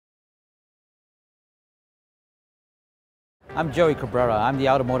I'm Joey Cabrera. I'm the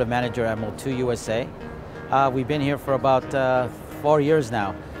automotive manager at Motul USA. We've been here for about 4 years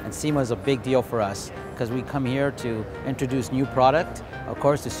now, and SEMA is a big deal for us because we come here to introduce new product, of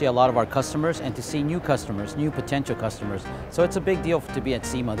course, to see a lot of our customers and to see new customers, new potential customers. So it's a big deal to be at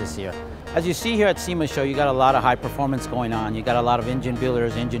SEMA this year. As you see here at SEMA show, you got a lot of high performance going on. You got a lot of engine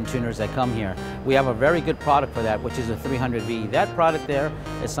builders, engine tuners that come here. We have a very good product for that, which is a 300V. That product there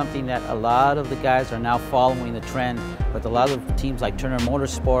is something that a lot of the guys are now following the trend with a lot of teams like Turner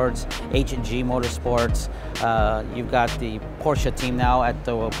Motorsports, H&G Motorsports. You've got the Porsche team now at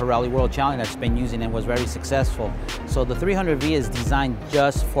the Pirelli World Challenge that's been using it and was very successful. So the 300V is designed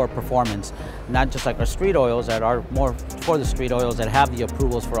just for performance, not just like our street oils that are more for the street oils that have the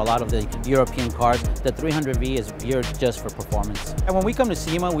approvals for a lot of the European cars. The 300V is geared just for performance. And when we come to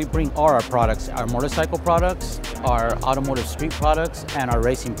SEMA, we bring all our products, our motorcycle products, our automotive street products, and our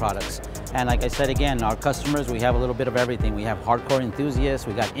racing products. And like I said again, our customers, we have a little bit of everything. We have hardcore enthusiasts,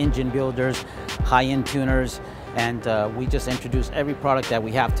 we got engine builders, high-end tuners, and we just introduce every product that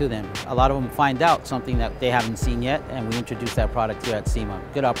we have to them. A lot of them find out something that they haven't seen yet, and we introduce that product here at SEMA.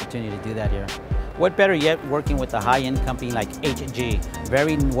 Good opportunity to do that here. What better yet, working with a high-end company like H&G,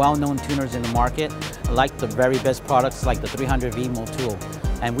 very well-known tuners in the market, like the very best products like the 300V Motul.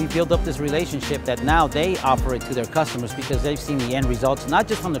 And we build up this relationship that now they offer it to their customers because they've seen the end results, not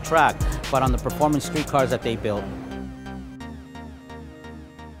just on the track, but on the performance street cars that they build.